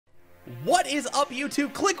What is up,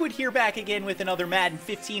 YouTube? Kliquid here, back again with another Madden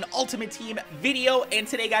 15 Ultimate Team video. And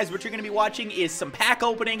today, guys, what you're going to be watching is some pack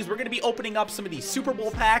openings. We're going to be opening up some of these Super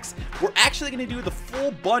Bowl packs. We're actually going to do the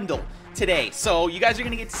full bundle today, so you guys are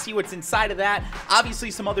going to get to see what's inside of that.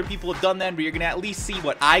 Obviously, some other people have done that, but you're going to at least see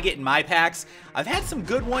what I get in my packs. I've had some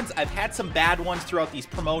good ones. I've had some bad ones throughout these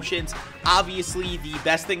promotions. Obviously, the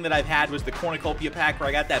best thing that I've had was the Cornucopia pack where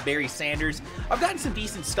I got that Barry Sanders. I've gotten some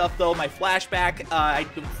decent stuff, though. My flashback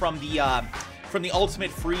from the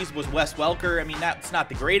Ultimate Freeze was Wes Welker. I mean, that's not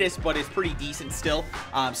the greatest, but it's pretty decent still,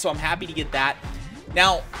 so I'm happy to get that.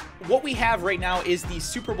 Now, what we have right now is the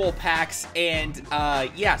Super Bowl packs, and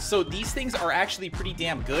yeah, so these things are actually pretty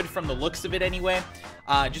damn good from the looks of it anyway.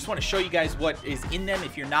 Just want to show you guys what is in them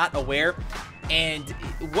if you're not aware. And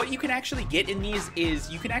what you can actually get in these is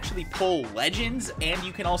you can actually pull legends, and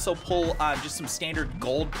you can also pull just some standard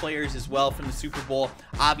gold players as well from the Super Bowl.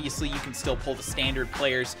 Obviously, you can still pull the standard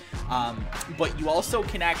players, but you also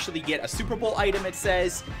can actually get a Super Bowl item, it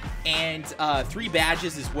says, and 3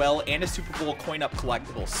 badges as well, and a Super Bowl coin-up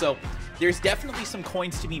collectible. So there's definitely some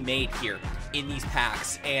coins to be made here in these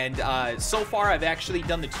packs. And so far, I've actually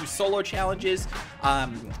done the 2 solo challenges.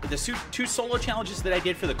 The 2 solo challenges that I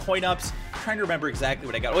did for the coin-ups, I'm trying to remember exactly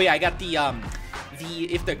what I got. Oh yeah, I got if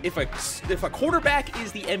a quarterback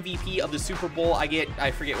is the MVP of the Super Bowl,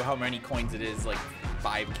 I forget how many coins it is, like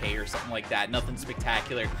 5K or something like that. Nothing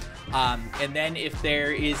spectacular. And then if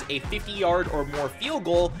there is a 50-yard or more field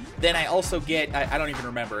goal, then I also get, I don't even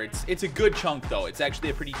remember. It's a good chunk, though. It's actually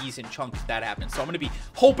a pretty decent chunk if that happens. So I'm going to be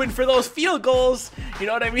hoping for those field goals, you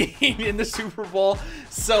know what I mean, in the Super Bowl.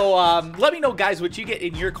 So let me know, guys, what you get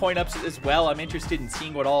in your coin-ups as well. I'm interested in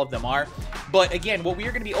seeing what all of them are. But again, what we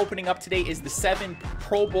are going to be opening up today is the 7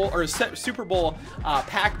 Pro Bowl or Super Bowl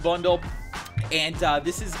pack bundle. And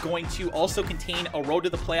this is going to also contain a Road to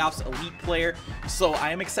the Playoffs Elite player, so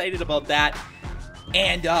I am excited about that.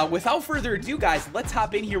 And without further ado, guys, let's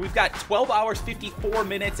hop in here. We've got 12 hours, 54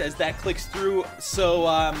 minutes as that clicks through. So,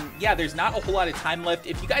 yeah, there's not a whole lot of time left.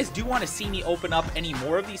 If you guys do want to see me open up any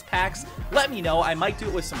more of these packs, let me know. I might do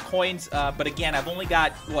it with some coins, but again, I've only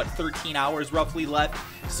got, what, 13 hours roughly left.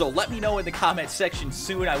 So let me know in the comment section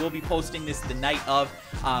soon. I will be posting this the night of.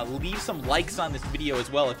 Leave some likes on this video as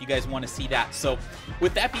well if you guys want to see that. So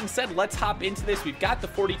with that being said, let's hop into this. We've got the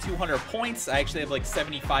 4,200 points. I actually have like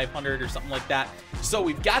 7,500 or something like that. So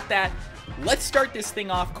we've got that. Let's start this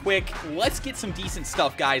thing off quick. Let's get some decent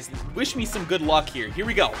stuff, guys. Wish me some good luck here. Here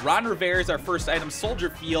we go. Ron Rivera is our first item.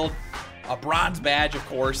 Soldier Field, a bronze badge, of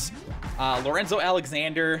course. Lorenzo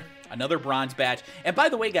Alexander, another bronze badge. And by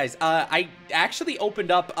the way, guys, I actually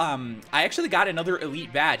opened up, I actually got another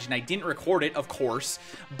elite badge, and I didn't record it, of course,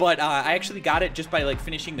 but I actually got it just by like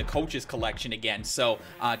finishing the coaches collection again. So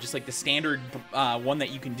just like the standard one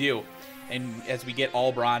that you can do, and as we get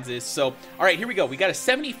all bronzes. So all right, here we go. We got a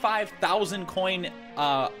 75,000 coin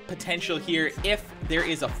potential here if there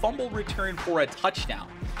is a fumble return for a touchdown.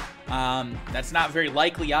 That's not very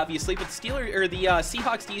likely, obviously, but the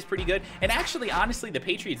Seahawks D is pretty good. And actually, honestly, the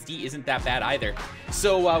Patriots D isn't that bad either.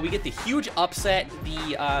 So we get the huge upset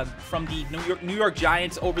from the New York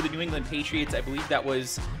Giants over the New England Patriots. I believe that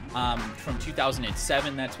was from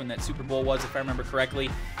 2007. That's when that Super Bowl was, if I remember correctly.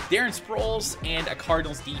 Darren Sproles and a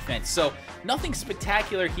Cardinals defense. So nothing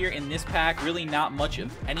spectacular here in this pack. Really not much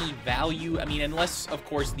of any value. I mean, unless, of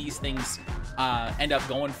course, these things end up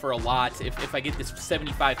going for a lot. If I get this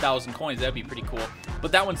 75,000 coins, that'd be pretty cool.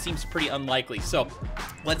 But that one seems pretty unlikely. So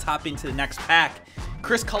let's hop into the next pack.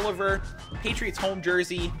 Chris Culliver, Patriots home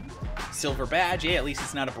jersey, silver badge. Yeah, at least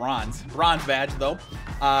it's not a bronze badge, though.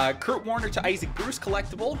 Kurt Warner to Isaac Bruce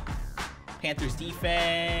collectible. Panthers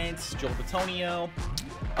defense, Joel Bitonio.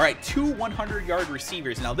 All right, 2 100-yard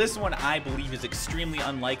receivers. Now, this one I believe is extremely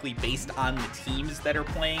unlikely based on the teams that are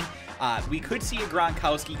playing. We could see a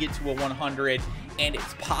Gronkowski get to a 100, and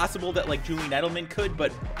it's possible that like Julian Edelman could,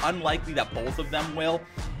 but unlikely that both of them will.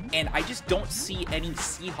 And I just don't see any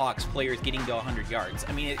Seahawks players getting to 100 yards.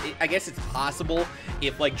 I mean, I guess it's possible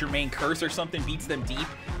if like Jermaine Kearse or something beats them deep.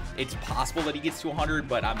 It's possible that he gets to 100,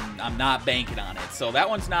 but I'm not banking on it. So that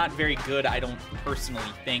one's not very good, I don't personally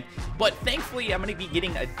think. But thankfully, I'm going to be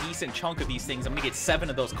getting a decent chunk of these things. I'm going to get 7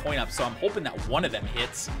 of those coin-ups, so I'm hoping that one of them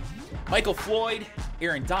hits. Michael Floyd,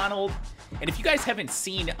 Aaron Donald. And if you guys haven't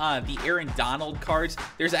seen the Aaron Donald cards,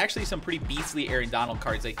 there's actually some pretty beastly Aaron Donald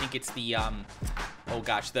cards. I think it's the oh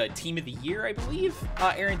gosh, the team of the year, I believe.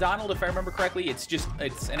 Aaron Donald, if I remember correctly.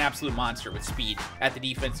 It's an absolute monster with speed at the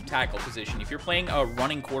defensive tackle position. If you're playing a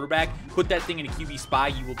running quarterback, put that thing in a QB spy,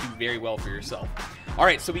 you will do very well for yourself. All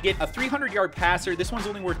right, so we get a 300-yard passer. This one's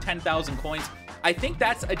only worth 10,000 coins. I think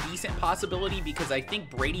that's a decent possibility because I think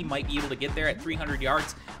Brady might be able to get there at 300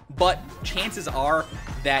 yards, but chances are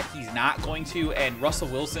that he's not going to, and Russell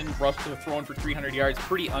Wilson throwing for 300 yards,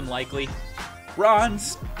 pretty unlikely.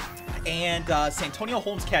 Bronze. And Santonio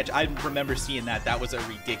Holmes catch, I remember seeing that. That was a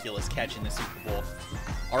ridiculous catch in the Super Bowl.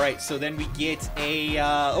 All right, so then we get a,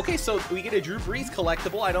 okay, so we get a Drew Brees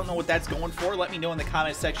collectible. I don't know what that's going for. Let me know in the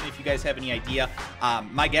comment section if you guys have any idea.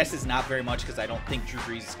 My guess is not very much because I don't think Drew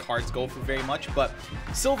Brees' cards go for very much, but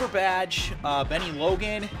silver badge, Benny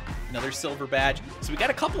Logan, another silver badge. So we got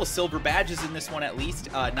a couple of silver badges in this one at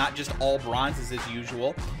least, not just all bronzes as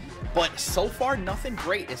usual. But so far, nothing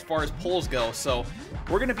great as far as pulls go. So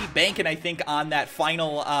we're going to be banking, I think, on that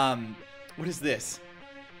final, what is this?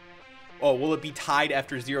 Oh, will it be tied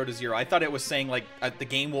after 0-0? I thought it was saying, like, the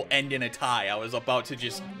game will end in a tie. I was about to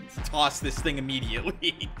just toss this thing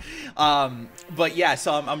immediately. But yeah,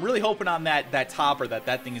 so I'm really hoping on that topper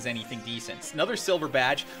that thing is anything decent. Another silver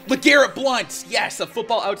badge. LeGarrette Blount! Yes, a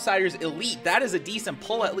Football Outsiders Elite. That is a decent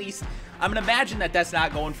pull, at least. I'm going to imagine that that's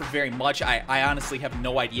not going for very much. I honestly have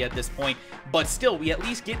no idea at this point. But still, we at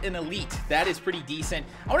least get an Elite. That is pretty decent.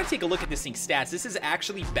 I want to take a look at this thing's stats. This is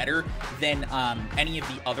actually better than any of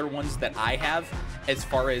the other ones that I have as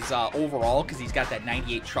far as overall, because he's got that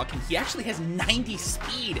 98 trucking. He actually has 90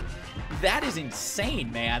 speed. That is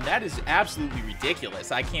insane, man. That is absolutely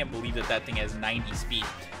ridiculous. I can't believe that thing has 90 speed.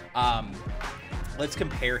 Let's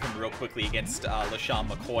compare him real quickly against LaShawn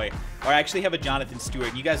McCoy. Or I actually have a Jonathan Stewart,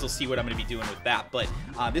 and you guys will see what I'm going to be doing with that. But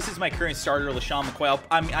this is my current starter, LaShawn McCoy.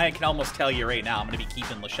 I can almost tell you right now I'm going to be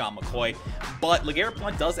keeping LaShawn McCoy. But LeGarrette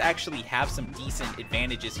Blount does actually have some decent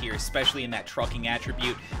advantages here, especially in that trucking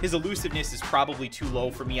attribute. His elusiveness is probably too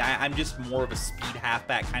low for me. I'm just more of a speed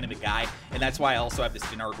halfback kind of a guy, and that's why I also have this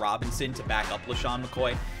Denard Robinson to back up LaShawn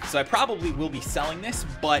McCoy. So I probably will be selling this,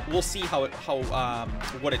 but we'll see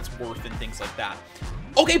what it's worth and things like that.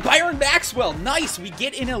 Okay, Byron Maxwell. Nice. We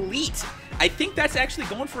get an Elite. I think that's actually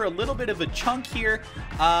going for a little bit of a chunk here.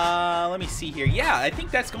 Let me see here. Yeah, I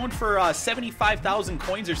think that's going for 75,000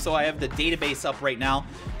 coins or so. I have the database up right now.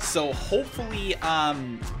 So hopefully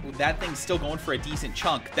that thing's still going for a decent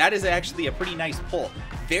chunk. That is actually a pretty nice pull.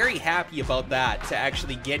 Very happy about that to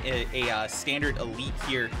actually get a standard Elite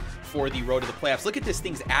here for the road to the playoffs. Look at this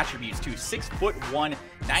thing's attributes too. 6'1",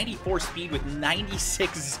 94 speed with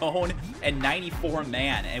 96 zone and 94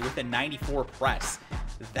 man, and with a 94 press.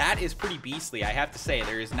 That is pretty beastly, I have to say.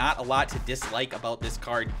 There is not a lot to dislike about this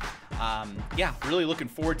card. Yeah, really looking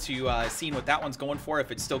forward to seeing what that one's going for, if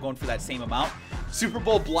it's still going for that same amount. Super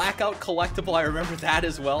Bowl Blackout collectible, I remember that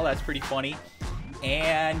as well. That's pretty funny.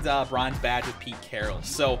 And bronze badge with Pete Carroll.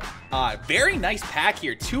 So very nice pack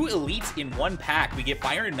here. 2 elites in one pack. We get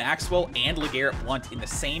Byron Maxwell and LeGarrette Blount in the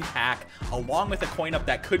same pack, along with a coin up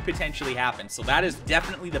that could potentially happen. So that is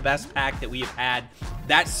definitely the best pack that we have had.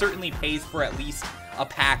 That certainly pays for at least a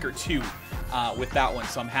pack or two with that one.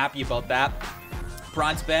 So I'm happy about that.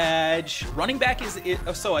 Bronze badge. Running back is it.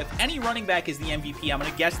 So if any running back is the MVP, I'm going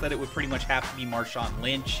to guess that it would pretty much have to be Marshawn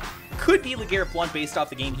Lynch. Could be LeGarrette Blount based off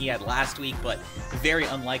the game he had last week, but very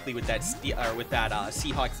unlikely with that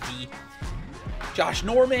Seahawks D. Josh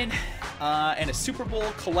Norman and a Super Bowl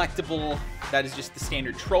collectible. That is just the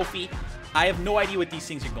standard trophy. I have no idea what these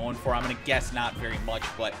things are going for. I'm going to guess not very much,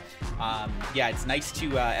 but yeah, it's nice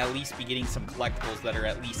to at least be getting some collectibles that are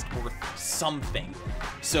at least worth something.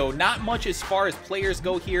 So not much as far as players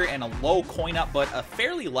go here, and a low coin up, but a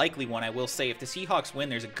fairly likely one, I will say. If the Seahawks win,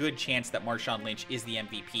 there's a good chance that Marshawn Lynch is the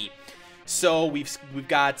MVP. So we've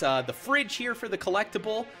got the fridge here for the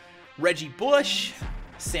collectible. Reggie Bush,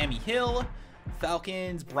 Sammy Hill,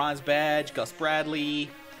 Falcons, bronze badge, Gus Bradley.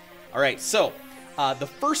 All right, so the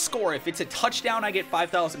first score, if it's a touchdown, I get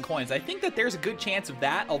 5,000 coins. I think that there's a good chance of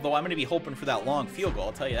that, although I'm going to be hoping for that long field goal,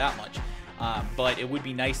 I'll tell you that much. But it would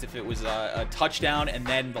be nice if it was a touchdown and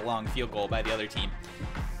then the long field goal by the other team.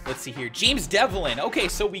 Let's see here. James Devlin. Okay,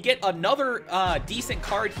 so we get another decent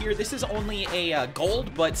card here. This is only a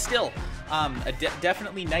gold, but still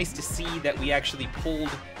definitely nice to see that we actually pulled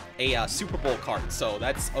a Super Bowl card. So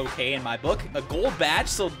that's okay in my book. A gold badge,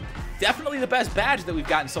 so definitely the best badge that we've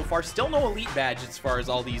gotten so far. Still no elite badge as far as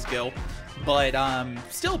all these go, but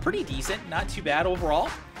still pretty decent. Not too bad overall.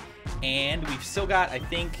 And we've still got, I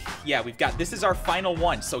think, yeah, this is our final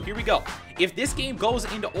one. So here we go. If this game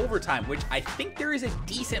goes into overtime, which I think there is a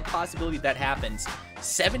decent possibility that happens,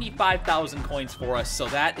 75,000 coins for us. So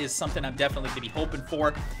that is something I'm definitely going to be hoping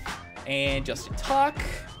for. And Justin Tuck,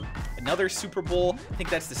 another Super Bowl. I think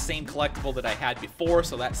that's the same collectible that I had before,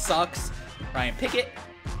 so that sucks. Ryan Pickett,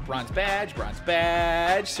 bronze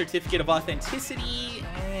badge, certificate of authenticity.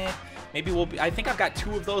 maybe I think I've got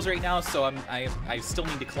 2 of those right now, so I still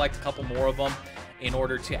need to collect a couple more of them in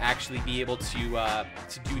order to actually be able to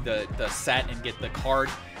do the set and get the card.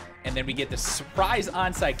 And then we get the surprise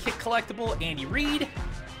onside kick collectible, Andy Reid,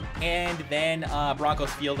 and then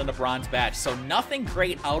Broncos Field and a bronze badge. So nothing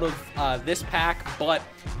great out of this pack, but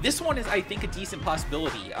this one is, I think, a decent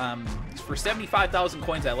possibility. For 75,000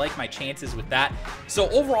 coins, I like my chances with that. So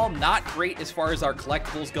overall, not great as far as our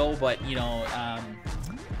collectibles go, but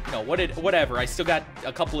whatever. I still got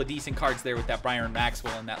a couple of decent cards there with that Byron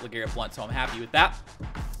Maxwell and that LeGarrette Blount, so I'm happy with that.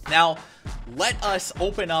 Now, let us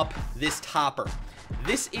open up this topper.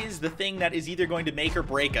 This is the thing that is either going to make or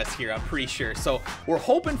break us here, I'm pretty sure. So we're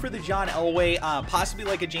hoping for the John Elway, possibly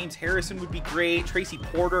like a James Harrison would be great, Tracy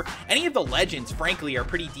Porter. Any of the legends, frankly, are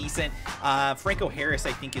pretty decent. Franco Harris,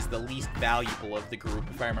 I think, is the least valuable of the group,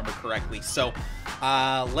 if I remember correctly. So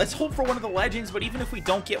let's hope for one of the legends, but even if we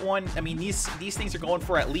don't get one, I mean, these things are going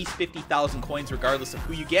for at least 50,000 coins regardless of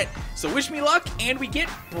who you get. So wish me luck, and we get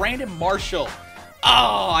Brandon Marshall.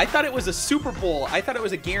 Oh, I thought it was a Super Bowl. I thought it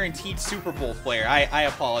was a guaranteed Super Bowl player. I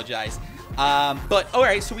apologize. But all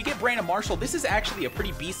right, so we get Brandon Marshall. This is actually a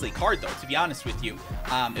pretty beastly card, though, to be honest with you.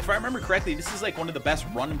 If I remember correctly, this is like one of the best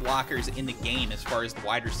run blockers in the game as far as the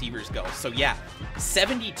wide receivers go. So yeah,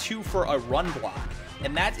 72 for a run block.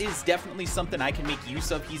 And that is definitely something I can make use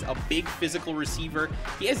of. He's a big physical receiver.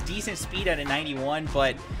 He has decent speed at a 91,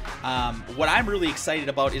 but what I'm really excited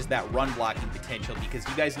about is that run blocking potential, because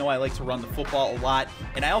you guys know I like to run the football a lot,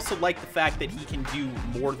 and I also like the fact that he can do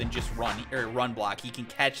more than just run block. He can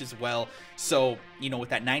catch as well. So, you know, with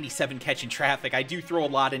that 97 catch in traffic, I do throw a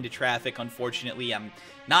lot into traffic, unfortunately. I'm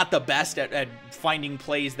not the best at finding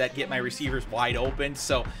plays that get my receivers wide open,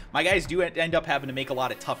 so my guys do end up having to make a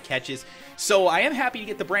lot of tough catches. So I am happy to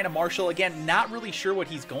get the Brandon Marshall. Again, not really sure what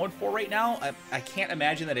he's going for right now. I can't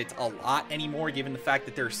imagine that it's a lot anymore, given the fact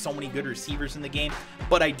that there are so many good receivers in the game,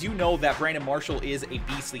 but I do know that Brandon Marshall is a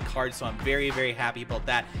beastly card, so I'm very, very happy about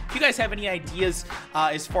that. If you guys have any ideas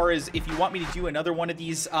as far as if you want me to do another one of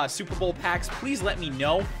these Super Bowl packs, please let me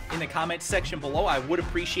know in the comments section below. I would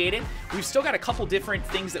appreciate it. We've still got a couple different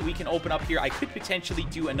things that we can open up here. I could potentially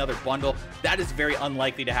do another bundle. That is very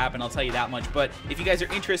unlikely to happen, I'll tell you that much, but if you guys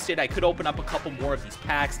are interested, I could open up a couple more of these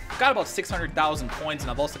packs. Got about 600,000 coins,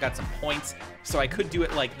 and I've also got some points, so I could do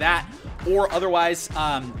it like that. Or otherwise,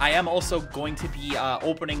 I am also going to be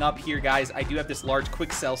opening up here, guys. I do have this large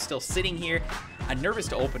quick sell still sitting here. I'm nervous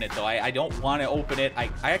to open it, though. I don't want to open it.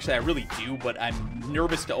 I really do, but I'm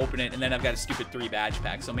nervous to open it, and then I've got a stupid 3 badge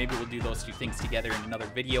pack, so maybe we'll do those 2 things together in another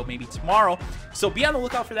video, maybe tomorrow. So be on the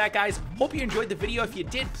lookout for that, guys. Hope you enjoyed the video. If you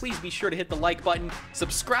did, please be sure to hit the like button.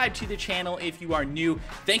 Subscribe to the channel if you are new.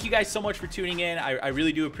 Thank you guys so much for tuning in. I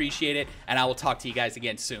really do appreciate it, and I will talk to you guys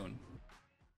again soon.